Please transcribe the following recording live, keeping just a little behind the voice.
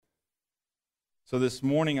So this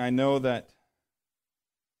morning, I know that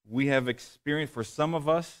we have experienced, for some of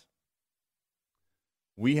us,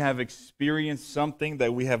 we have experienced something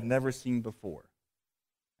that we have never seen before,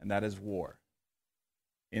 and that is war,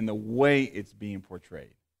 in the way it's being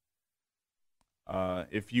portrayed.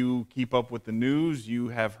 If you keep up with the news, you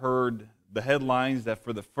have heard the headlines that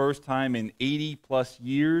for the first time in 80-plus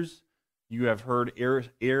years, you have heard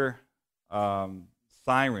air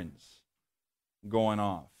sirens going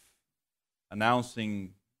off,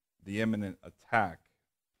 announcing the imminent attack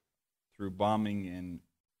through bombing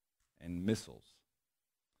and missiles.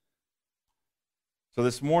 So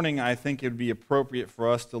this morning, I think it would be appropriate for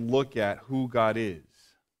us to look at who God is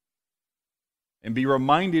and be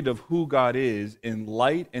reminded of who God is in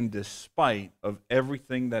light and despite of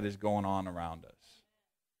everything that is going on around us.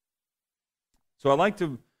 So I'd like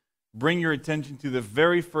to bring your attention to the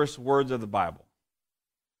very first words of the Bible.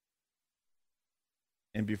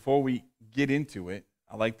 And before we get into it,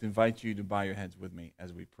 I'd like to invite you to bow your heads with me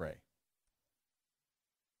as we pray.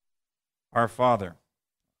 Our Father,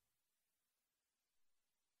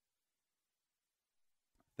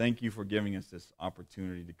 thank you for giving us this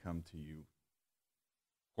opportunity to come to you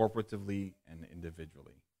corporatively and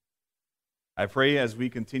individually. I pray as we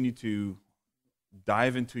continue to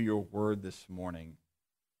dive into your word this morning,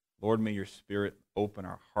 Lord, may your Spirit open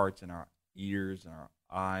our hearts and our ears and our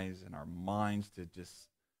eyes and our minds to just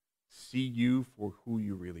see you for who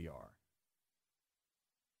you really are.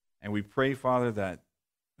 And we pray, Father, that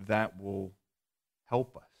that will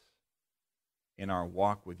help us in our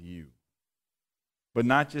walk with you. But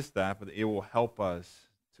not just that, but it will help us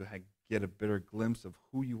to get a better glimpse of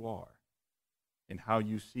who you are and how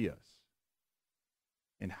you see us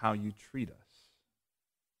and how you treat us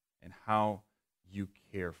and how you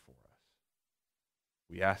care for us.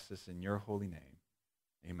 We ask this in your holy name.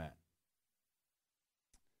 Amen.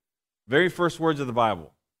 Very first words of the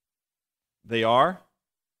Bible. They are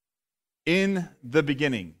in the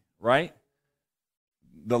beginning, right?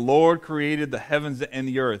 The Lord created the heavens and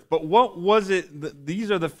the earth. But what was it?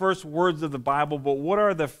 These are the first words of the Bible, but what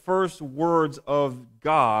are the first words of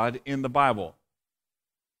God in the Bible?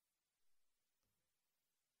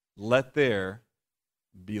 Let there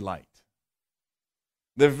be light.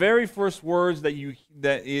 The very first words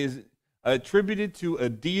that is attributed to a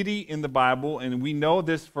deity in the Bible, and we know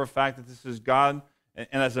this for a fact that this is God. And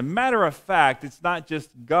as a matter of fact, it's not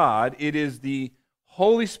just God, it is the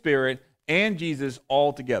Holy Spirit and Jesus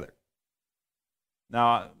all together.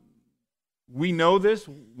 Now, we know this,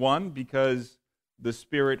 one, because the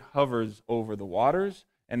Spirit hovers over the waters.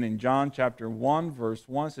 And in John chapter 1, verse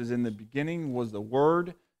 1, it says, in the beginning was the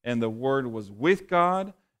Word, and the Word was with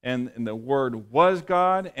God, and the Word was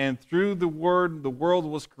God, and through the Word the world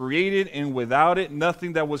was created, and without it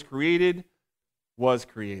nothing that was created was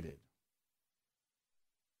created.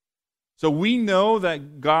 So we know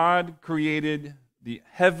that God created the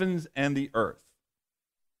heavens and the earth.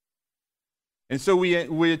 And so we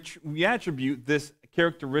attribute this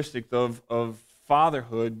characteristic of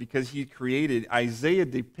fatherhood because he created. Isaiah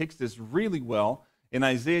depicts this really well in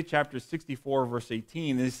Isaiah chapter 64, verse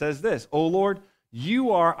 18. And it says this, O Lord,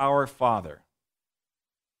 you are our Father.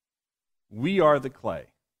 We are the clay.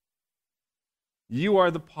 You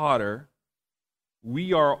are the potter.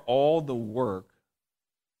 We are all the work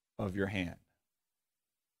of your hand.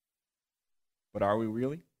 But are we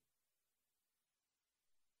really?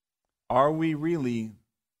 Are we really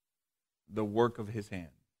the work of his hand?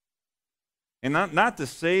 And not to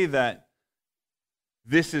say that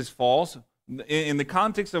this is false. In the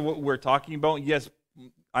context of what we're talking about, yes,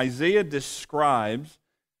 Isaiah describes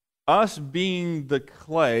us being the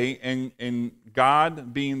clay and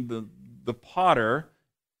God being the potter,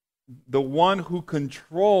 the one who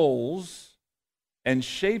controls and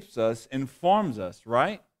shapes us and forms us,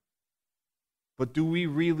 right? But do we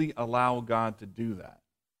really allow God to do that?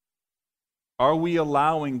 Are we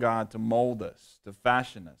allowing God to mold us, to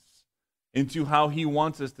fashion us into how he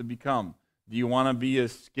wants us to become? Do you want to be a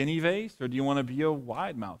skinny vase or do you want to be a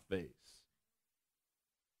wide-mouth vase?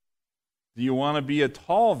 Do you want to be a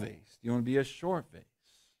tall vase? Do you want to be a short vase?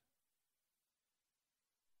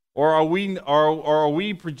 Or are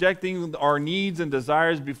we projecting our needs and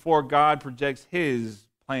desires before God projects his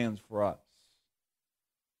plans for us?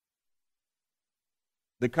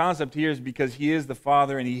 The concept here is because he is the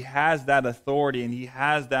Father and he has that authority and he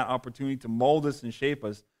has that opportunity to mold us and shape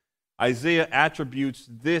us. Isaiah attributes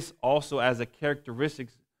this also as a characteristic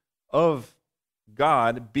of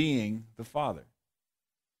God being the Father.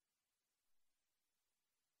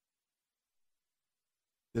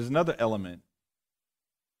 There's another element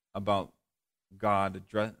about God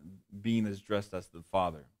being as dressed as the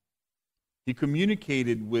Father. He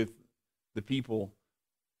communicated with the people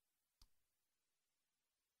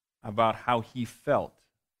about how he felt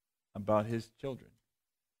about his children.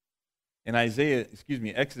 In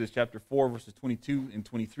Exodus chapter 4, verses 22 and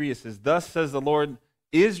 23, it says, "Thus says the Lord,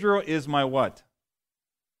 Israel is my" what?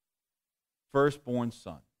 "Firstborn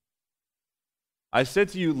son. I said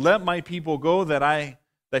to you, let my people go that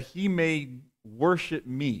he may worship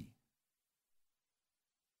me."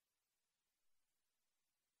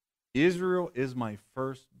 Israel is my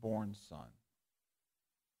firstborn son.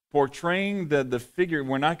 Portraying the figure,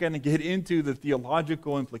 we're not going to get into the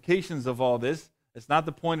theological implications of all this. It's not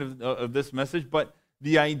the point of this message, but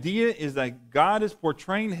the idea is that God is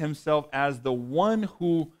portraying himself as the one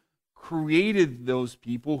who created those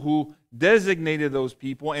people, who designated those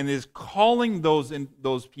people, and is calling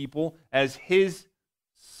those people as his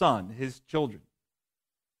son, his children.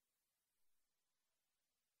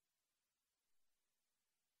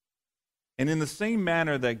 And in the same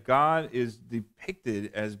manner that God is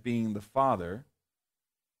depicted as being the Father,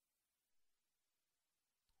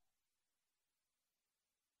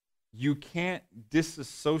 you can't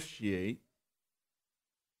disassociate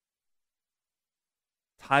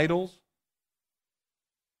titles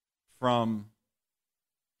from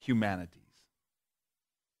humanities.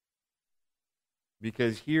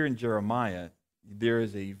 Because here in Jeremiah, there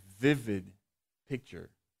is a vivid picture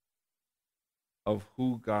of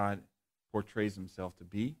who God portrays himself to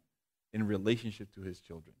be in relationship to his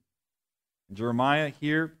children. In Jeremiah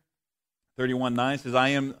here, 31:9 says, "I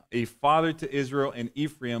am a father to Israel, and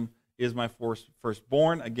Ephraim is my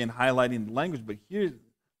firstborn." Again, highlighting the language, but here,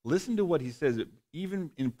 listen to what he says,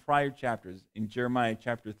 even in prior chapters, in Jeremiah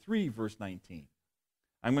chapter 3, verse 19.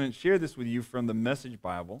 I'm going to share this with you from the Message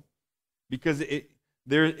Bible, because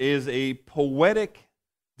there is a poetic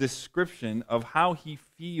description of how he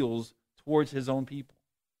feels towards his own people.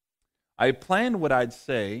 "I planned what I'd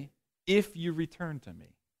say if you return to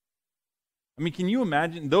me." I mean, can you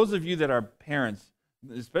imagine, those of you that are parents,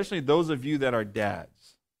 especially those of you that are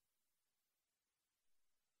dads,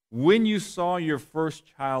 when you saw your first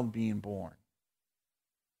child being born,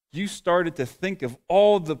 you started to think of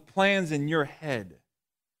all the plans in your head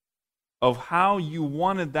of how you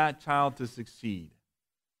wanted that child to succeed.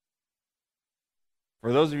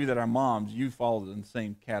 For those of you that are moms, you fall in the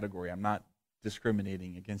same category. I'm not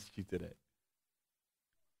discriminating against you today.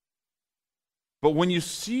 But when you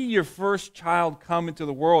see your first child come into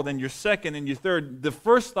the world, and your second and your third, the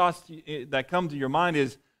first thoughts that come to your mind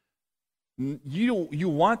is, you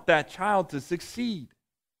want that child to succeed.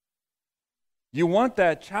 You want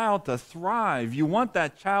that child to thrive. You want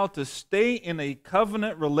that child to stay in a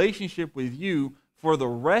covenant relationship with you for the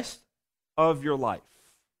rest of your life.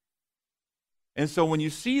 And so when you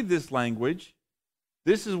see this language,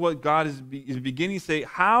 this is what God is beginning to say,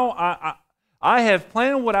 how I have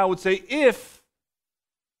planned what I would say if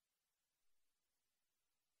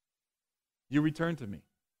you return to me.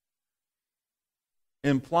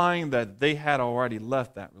 Implying that they had already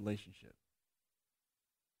left that relationship.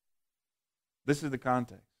 This is the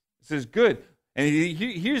context. It says, good. And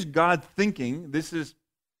here's God thinking, this is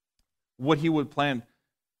what he would plan.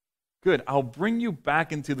 Good, I'll bring you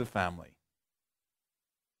back into the family.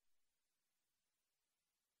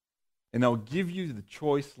 And I'll give you the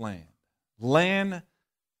choice land. Land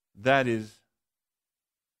that is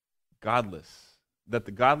godless, that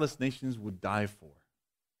the godless nations would die for.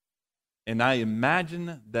 And I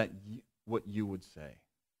imagine that what you would say.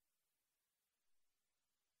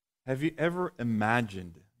 Have you ever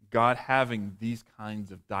imagined God having these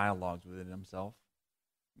kinds of dialogues within himself?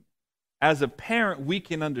 As a parent, we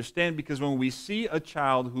can understand, because when we see a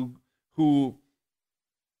child who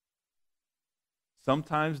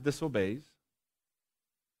sometimes disobeys,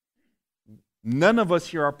 none of us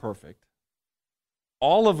here are perfect.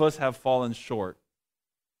 All of us have fallen short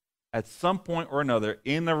at some point or another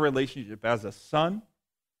in a relationship as a son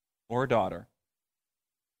or a daughter.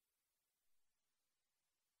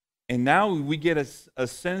 And now we get a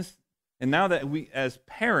sense, and now that we, as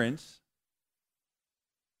parents,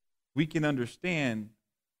 we can understand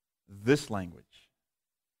this language.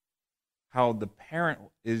 How the parent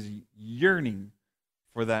is yearning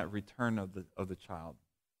for that return of the child.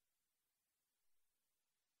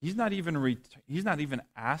 He's not even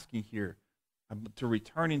asking here to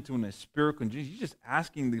return into a spiritual condition. He's just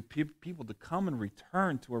asking the people to come and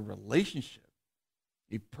return to a relationship,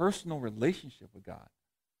 a personal relationship with God.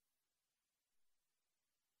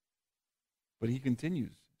 But he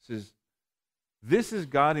continues. He says, this is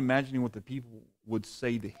God imagining what the people would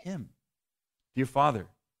say to him. Dear Father.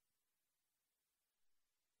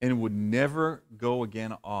 And would never go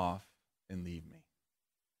again off and leave me.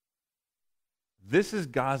 This is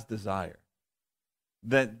God's desire,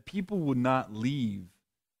 that people would not leave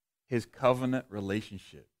his covenant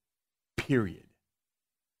relationship, period.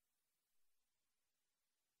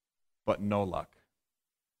 But no luck.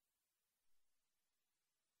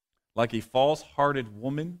 Like a false-hearted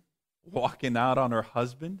woman walking out on her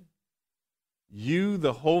husband, you,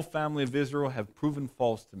 the whole family of Israel, have proven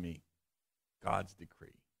false to me. God's decree.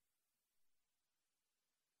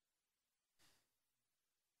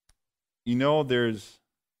 You know, there's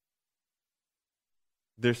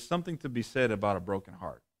something to be said about a broken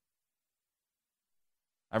heart.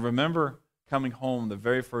 I remember coming home the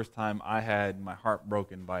very first time I had my heart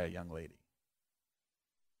broken by a young lady.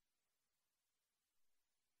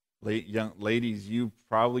 Young ladies, you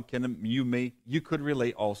probably you could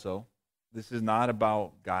relate also. This is not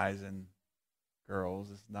about guys and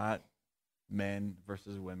girls. It's not men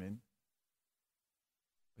versus women.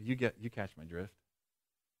 But you catch my drift.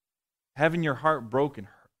 Having your heart broken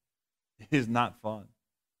is not fun.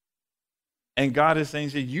 And God is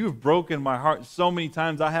saying, you've broken my heart so many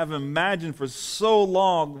times. I have imagined for so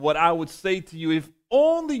long what I would say to you if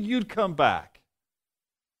only you'd come back.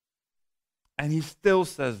 And he still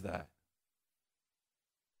says that.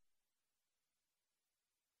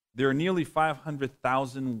 There are nearly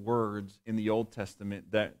 500,000 words in the Old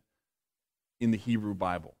Testament that in the Hebrew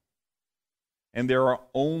Bible. And there are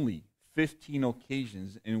only 15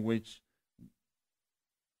 occasions in which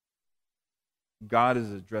God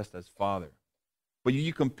is addressed as Father. But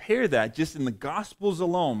you compare that just in the Gospels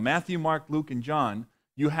alone, Matthew, Mark, Luke, and John,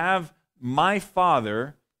 you have my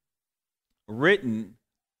Father written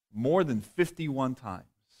more than 51 times.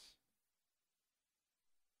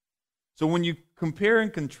 So when you compare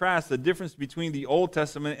and contrast the difference between the Old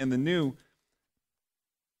Testament and the New,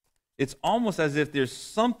 it's almost as if there's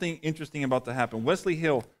something interesting about to happen. Wesley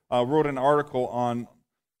Hill wrote an article on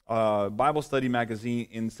Bible Study magazine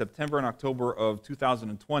in September and October of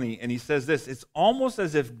 2020, and he says this: it's almost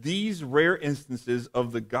as if these rare instances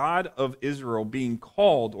of the God of Israel being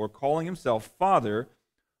called or calling himself Father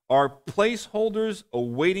are placeholders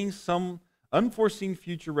awaiting some unforeseen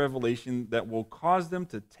future revelation that will cause them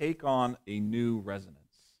to take on a new resonance.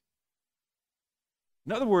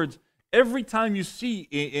 In other words, every time you see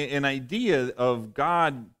an idea of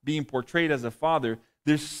God being portrayed as a father,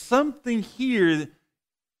 there's something here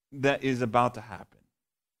that is about to happen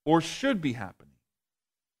or should be happening.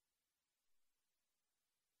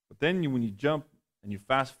 But then when you jump and you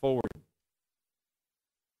fast forward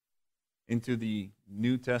into the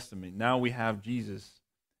New Testament, now we have Jesus.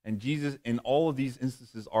 And Jesus, in all of these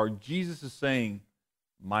instances, Jesus is saying,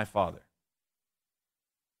 my Father.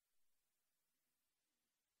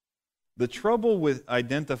 The trouble with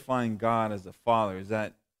identifying God as a father is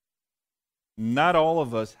that not all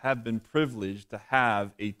of us have been privileged to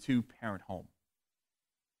have a two-parent home.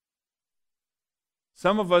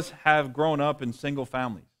 Some of us have grown up in single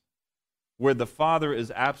families where the father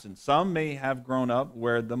is absent. Some may have grown up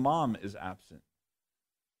where the mom is absent.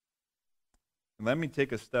 And let me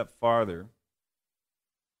take a step farther.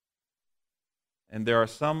 And there are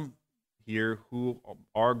some here who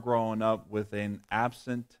are growing up with an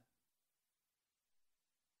absent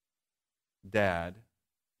dad,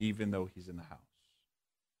 even though he's in the house.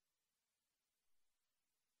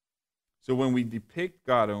 So when we depict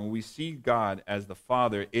God and when we see God as the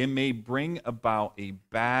Father, it may bring about a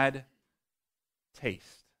bad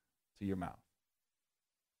taste to your mouth.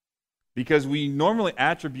 Because we normally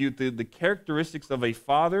attribute the characteristics of a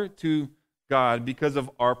father to God because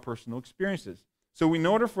of our personal experiences. So in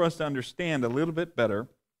order for us to understand a little bit better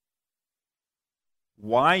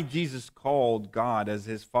why Jesus called God as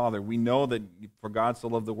his Father, we know that for God so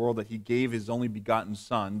loved the world that he gave his only begotten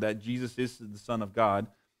Son, that Jesus is the Son of God.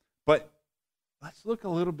 But let's look a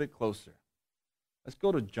little bit closer. Let's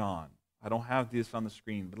go to John. I don't have this on the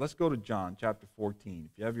screen, but let's go to John chapter 14.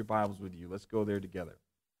 If you have your Bibles with you, let's go there together.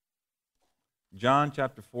 John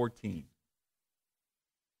chapter 14.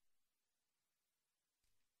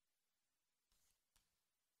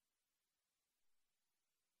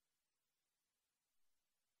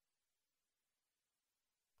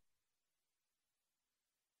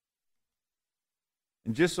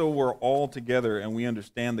 And just so we're all together and we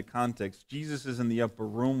understand the context, Jesus is in the upper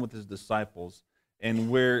room with his disciples, and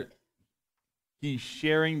where he's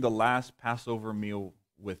sharing the last Passover meal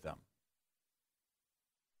with them.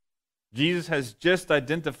 Jesus has just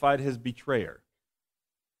identified his betrayer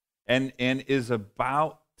and is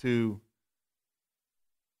about to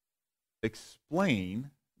explain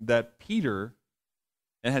that Peter,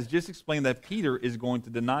 and has just explained that Peter is going to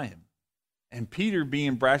deny him. And Peter,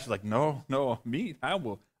 being brash, is like, no, me, I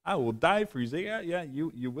will die for you. Say, yeah,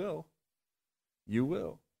 you will. you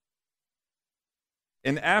will.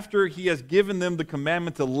 And after he has given them the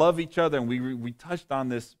commandment to love each other, and we touched on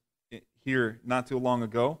this here not too long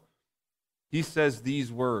ago, he says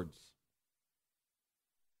these words,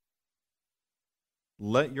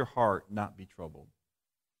 let your heart not be troubled.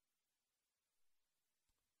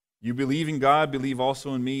 You believe in God, believe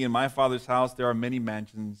also in me. In my Father's house there are many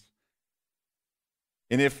mansions.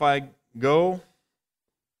 And if I go,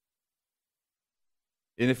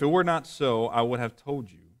 and if it were not so, I would have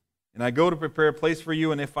told you. And I go to prepare a place for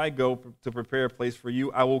you, and if I go to prepare a place for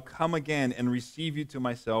you, I will come again and receive you to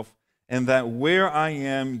myself, and that where I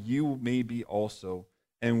am, you may be also.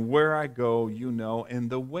 And where I go, you know, and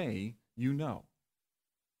the way you know.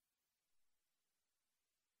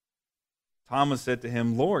 Thomas said to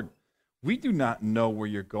him, Lord, we do not know where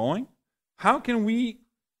you're going. How can we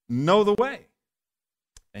know the way?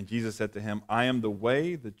 And Jesus said to him, I am the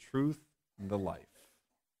way, the truth, and the life.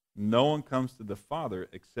 No one comes to the Father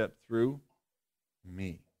except through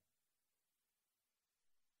me.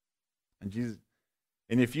 And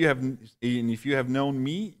if you have known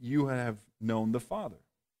me, you have known the Father.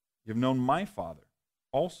 You have known my Father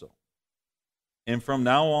also. And from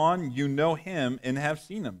now on, you know him and have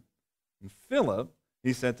seen him. And Philip,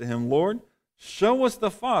 he said to him, Lord, show us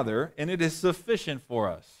the Father, and it is sufficient for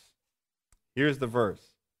us. Here's the verse.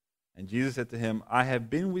 And Jesus said to him, I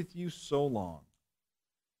have been with you so long,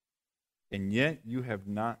 and yet you have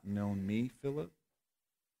not known me, Philip.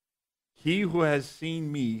 He who has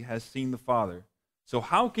seen me has seen the Father. So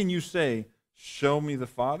how can you say, show me the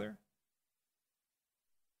Father?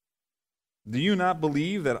 Do you not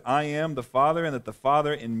believe that I am the Father and that the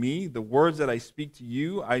Father in me? The words that I speak to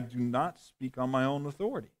you, I do not speak on my own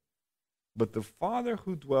authority. But the Father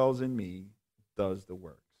who dwells in me does the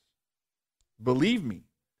works. Believe me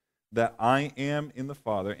that I am in the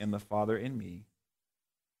Father and the Father in me,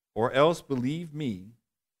 or else believe me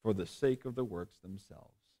for the sake of the works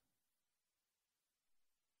themselves.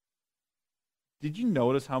 Did you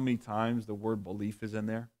notice how many times the word belief is in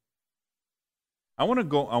there? I want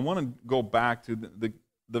to go back to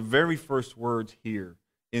the very first words here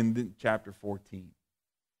in chapter 14.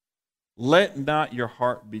 Let not your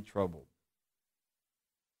heart be troubled.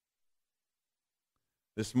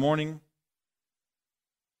 This morning,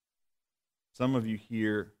 some of you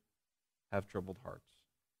here have troubled hearts.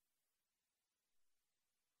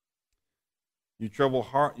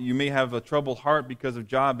 You may have a troubled heart because of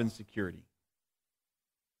job insecurity.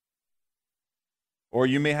 Or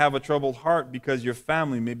you may have a troubled heart because your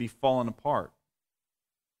family may be falling apart.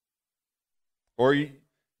 Or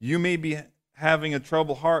you may be having a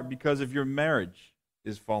troubled heart because of your marriage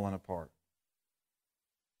is falling apart.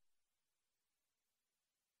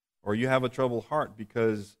 Or you have a troubled heart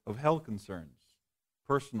because of health concerns,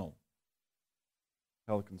 personal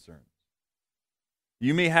health concerns.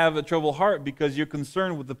 You may have a troubled heart because you're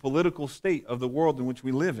concerned with the political state of the world in which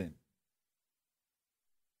we live in.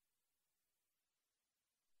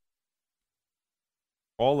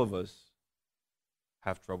 All of us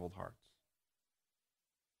have troubled hearts.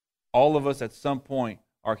 All of us at some point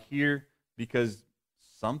are here because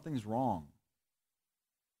something's wrong.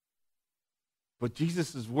 But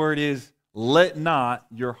Jesus' word is, let not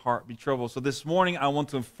your heart be troubled. So this morning I want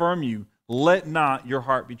to affirm you, let not your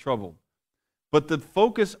heart be troubled. But the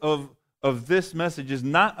focus of this message is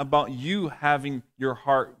not about you having your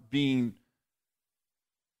heart being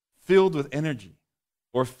filled with energy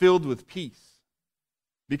or filled with peace.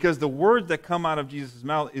 Because the words that come out of Jesus'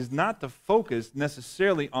 mouth is not to focus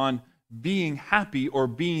necessarily on being happy or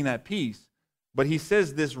being at peace. But he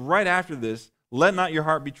says this right after this, let not your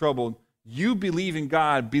heart be troubled. You believe in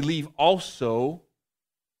God, believe also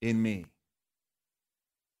in me.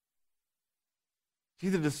 See,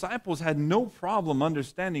 the disciples had no problem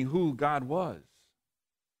understanding who God was.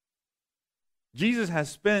 Jesus has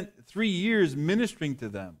spent 3 years ministering to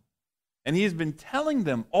them. And he has been telling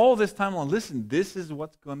them all this time long, listen, this is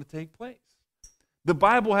what's going to take place. The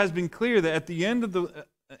Bible has been clear that at the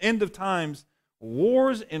end of times,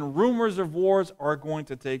 wars and rumors of wars are going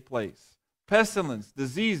to take place. Pestilence,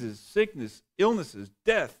 diseases, sickness, illnesses,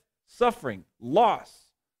 death, suffering,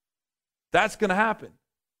 loss. That's going to happen.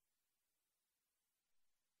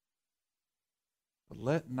 But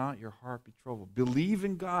let not your heart be troubled. Believe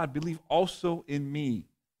in God. Believe also in me.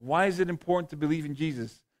 Why is it important to believe in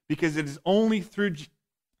Jesus? Because it is only through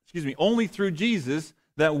Jesus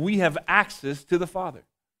that we have access to the Father.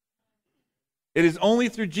 It is only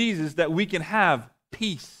through Jesus that we can have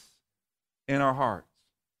peace in our hearts.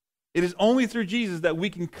 It is only through Jesus that we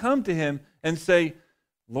can come to him and say,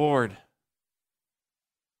 Lord,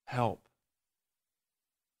 help.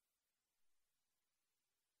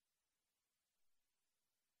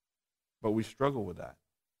 But we struggle with that.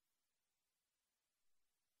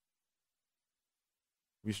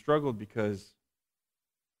 We struggle because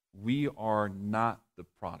we are not the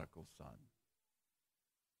prodigal son.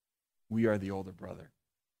 We are the older brother.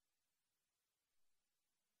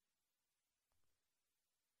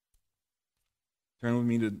 Turn with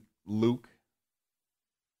me to Luke.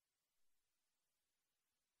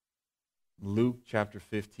 Luke chapter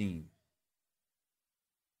 15.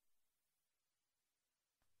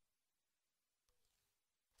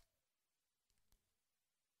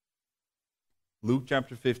 Luke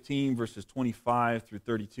chapter 15, verses 25 through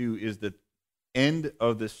 32 is the end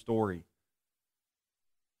of this story.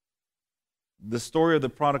 The story of the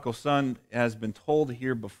prodigal son has been told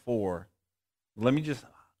here before. Let me just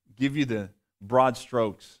give you the broad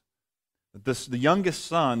strokes. The youngest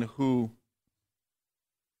son who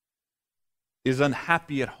is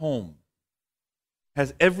unhappy at home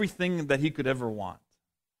has everything that he could ever want.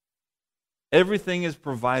 Everything is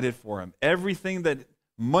provided for him. Everything that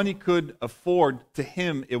money could afford, to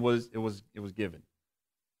him it was given.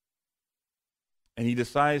 And he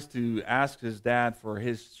decides to ask his dad for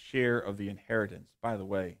his share of the inheritance. By the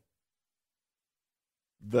way,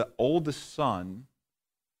 the oldest son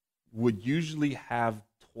would usually have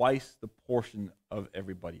twice the portion of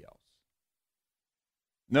everybody else.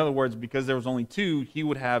 In other words, because there was only two, he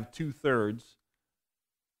would have 2/3,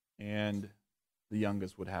 and the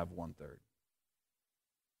youngest would have 1/3.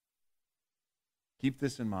 Keep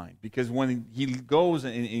this in mind, because when he goes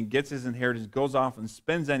and gets his inheritance, goes off and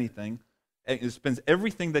spends anything, and spends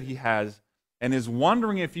everything that he has, and is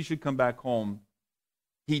wondering if he should come back home,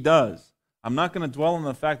 he does. I'm not going to dwell on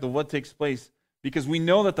the fact of what takes place, because we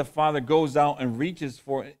know that the father goes out and reaches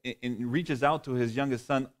out to his youngest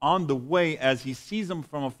son on the way as he sees him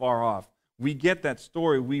from afar off. We get that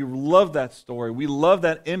story. We love that story. We love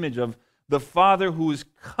that image of the father who is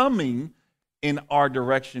coming in our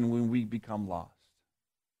direction when we become lost.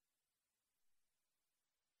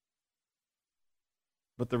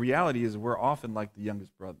 But the reality is we're often like the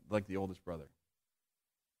youngest brother, like the oldest brother.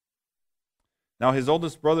 Now his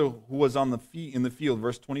oldest brother who was in the field,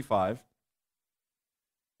 verse 25,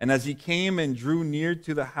 and as he came and drew near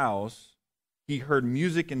to the house, he heard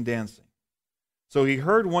music and dancing. So he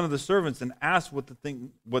heard one of the servants and asked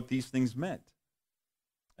what these things meant.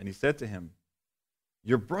 And he said to him,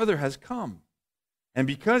 "Your brother has come, and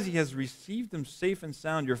because he has received him safe and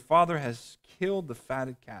sound, your father has killed the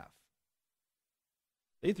fatted calf."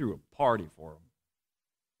 They threw a party for him,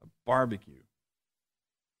 a barbecue.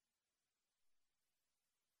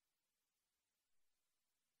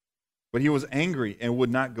 But he was angry and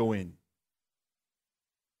would not go in.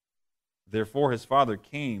 Therefore his father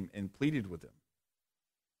came and pleaded with him.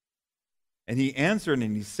 And he answered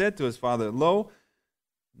and he said to his father, Lo,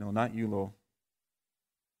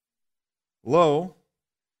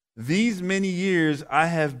 these many years I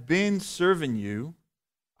have been serving you.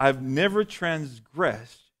 I've never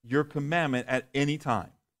transgressed your commandment at any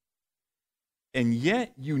time. And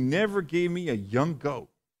yet you never gave me a young goat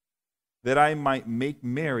that I might make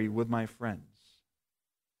merry with my friends.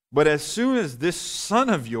 But as soon as this son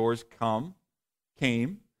of yours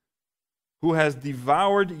came, who has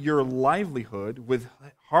devoured your livelihood, with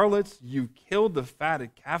harlots you killed the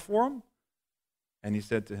fatted calf for him? And he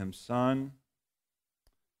said to him, Son,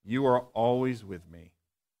 you are always with me,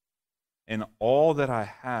 and all that I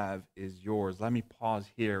have is yours. Let me pause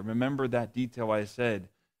here. Remember that detail I said.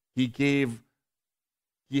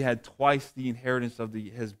 He had twice the inheritance of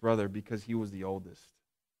his brother because he was the oldest.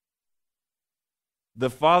 The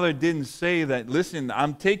father didn't say that, listen,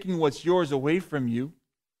 I'm taking what's yours away from you.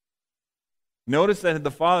 Notice that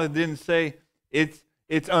the father didn't say, it's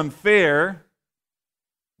unfair,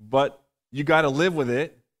 but you got to live with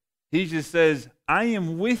it. He just says, I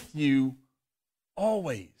am with you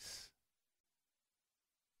always.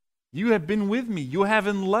 You have been with me. You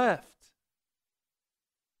haven't left.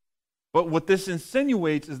 But what this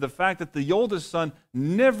insinuates is the fact that the oldest son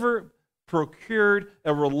never procured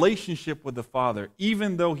a relationship with the father,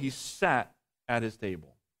 even though he sat at his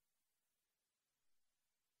table.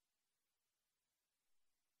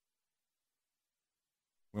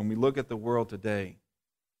 When we look at the world today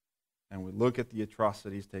and we look at the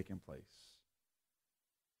atrocities taking place,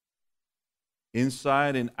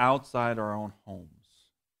 inside and outside our own homes,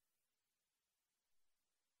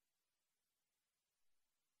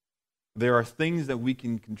 there are things that we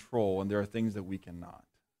can control and there are things that we cannot.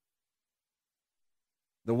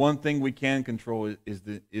 The one thing we can control is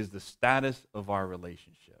the status of our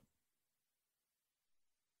relationship.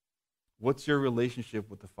 What's your relationship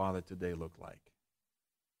with the Father today look like?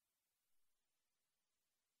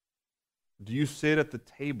 Do you sit at the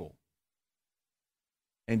table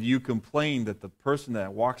And you complain that the person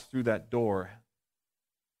that walks through that door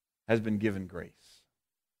has been given grace,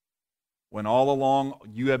 when all along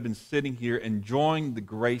you have been sitting here enjoying the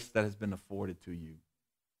grace that has been afforded to you,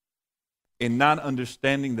 and not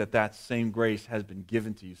understanding that that same grace has been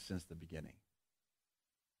given to you since the beginning.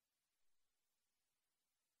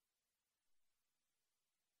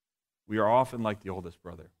 We are often like the oldest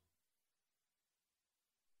brother.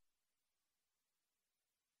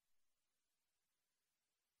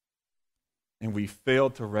 And we fail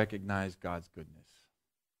to recognize God's goodness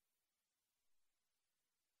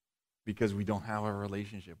because we don't have a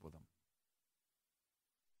relationship with Him.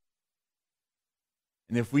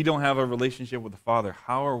 And if we don't have a relationship with the Father,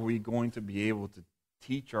 how are we going to be able to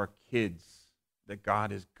teach our kids that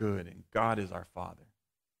God is good and God is our Father,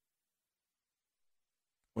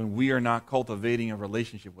 when we are not cultivating a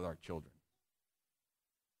relationship with our children?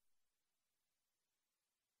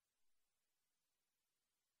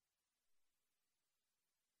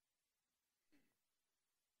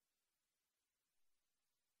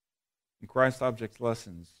 In Christ Objects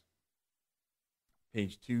Lessons,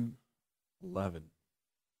 page 211,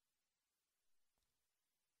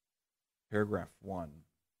 paragraph 1.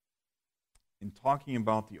 In talking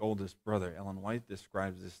about the oldest brother, Ellen White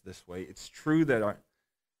describes this way: it's true that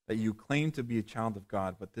you claim to be a child of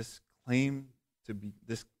God, but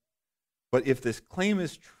but if this claim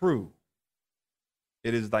is true,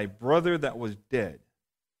 it is thy brother that was dead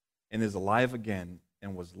and is alive again,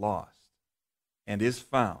 and was lost and is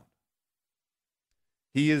found.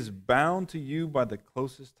 He is bound to you by the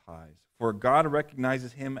closest ties, for God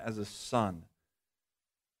recognizes him as a son.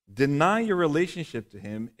 Deny your relationship to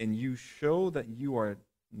him, and you show that you are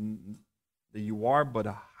but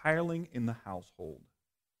a hireling in the household,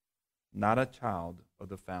 not a child of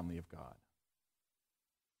the family of God.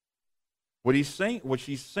 What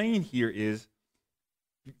she's saying here is,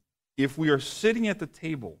 if we are sitting at the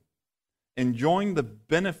table, enjoying the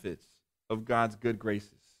benefits of God's good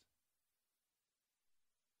graces,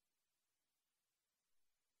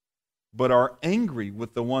 but are angry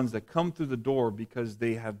with the ones that come through the door because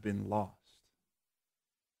they have been lost,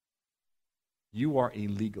 you are a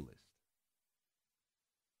legalist.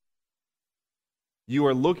 You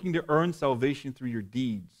are looking to earn salvation through your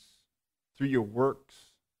deeds, through your works,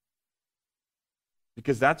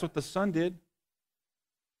 because that's what the son did.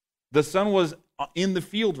 The son was in the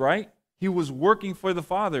field, right? He was working for the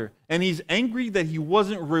Father, and he's angry that he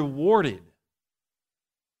wasn't rewarded.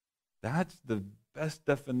 That's the best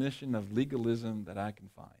definition of legalism that I can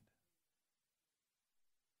find.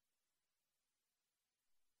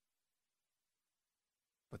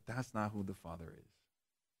 But that's not who the Father is.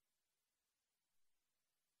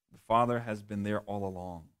 The Father has been there all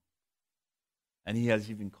along. And he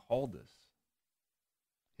has even called us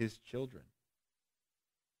his children.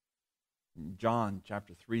 In John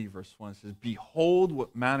chapter 3, verse 1 says, "Behold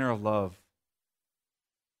what manner of love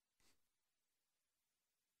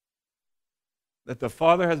that the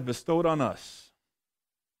Father has bestowed on us,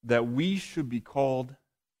 that we should be called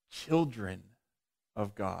children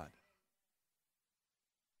of God.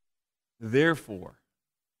 Therefore,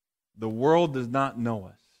 the world does not know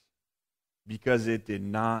us, because it did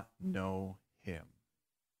not know him."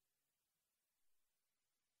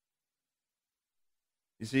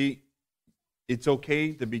 You see, it's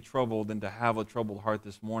okay to be troubled and to have a troubled heart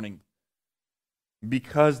this morning,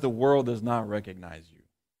 because the world does not recognize you.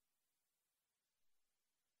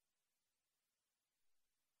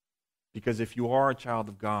 Because if you are a child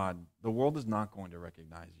of God, the world is not going to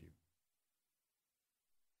recognize you.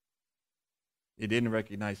 It didn't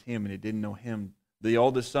recognize him, and it didn't know him. The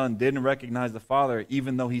oldest son didn't recognize the father,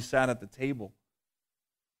 even though he sat at the table.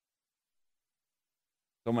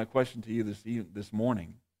 So my question to you this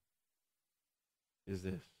morning is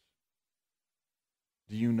this: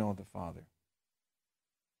 do you know the Father?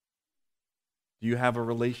 Do you have a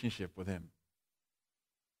relationship with him?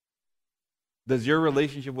 Does your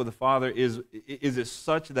relationship with the Father, is it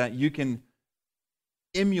such that you can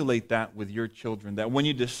emulate that with your children? That when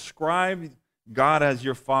you describe God as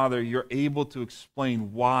your Father, you're able to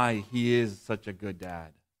explain why he is such a good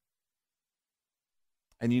dad.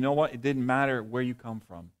 And you know what? It didn't matter where you come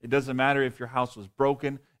from. It doesn't matter if your house was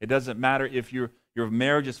broken. It doesn't matter if your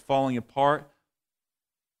marriage is falling apart.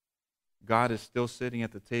 God is still sitting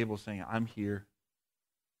at the table saying, "I'm here.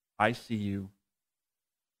 I see you.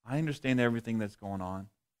 I understand everything that's going on."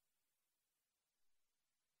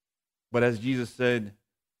 But as Jesus said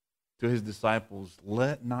to his disciples,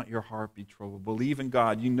 "Let not your heart be troubled. Believe in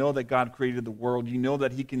God." You know that God created the world. You know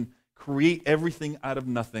that he can create everything out of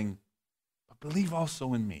nothing. But believe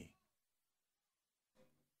also in me.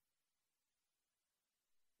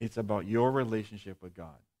 It's about your relationship with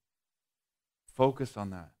God. Focus on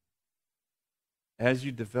that. As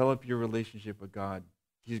you develop your relationship with God,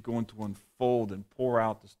 He's going to unfold and pour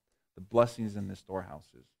out the blessings in the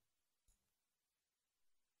storehouses.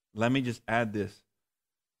 Let me just add this.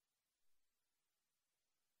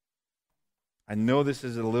 I know this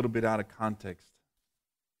is a little bit out of context,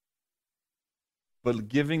 but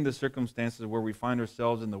given the circumstances where we find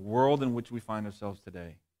ourselves in the world in which we find ourselves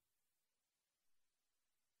today,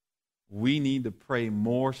 we need to pray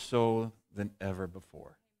more so than ever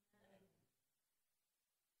before.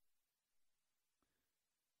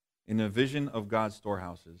 In a vision of God's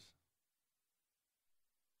storehouses,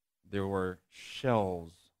 there were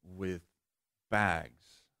shelves with bags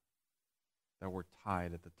that were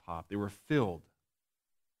tied at the top. They were filled,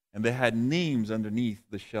 and they had names underneath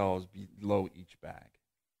the shelves below each bag.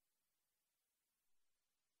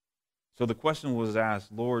 So the question was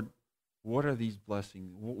asked, Lord, what are these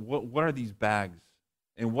blessings? What are these bags?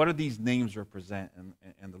 And what do these names represent?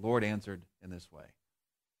 And the Lord answered in this way.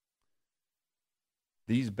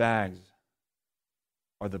 These bags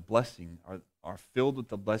are the blessing, are filled with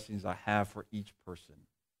the blessings I have for each person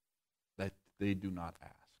that they do not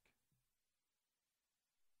ask.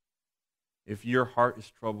 If your heart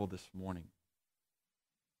is troubled this morning,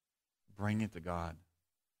 bring it to God.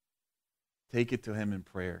 Take it to Him in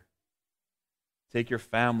prayer. Take your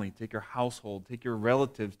family, take your household, take your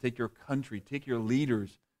relatives, take your country, take your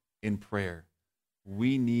leaders in prayer.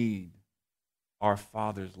 We need our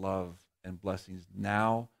Father's love and blessings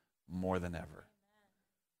now more than ever.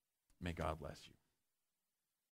 May God bless you.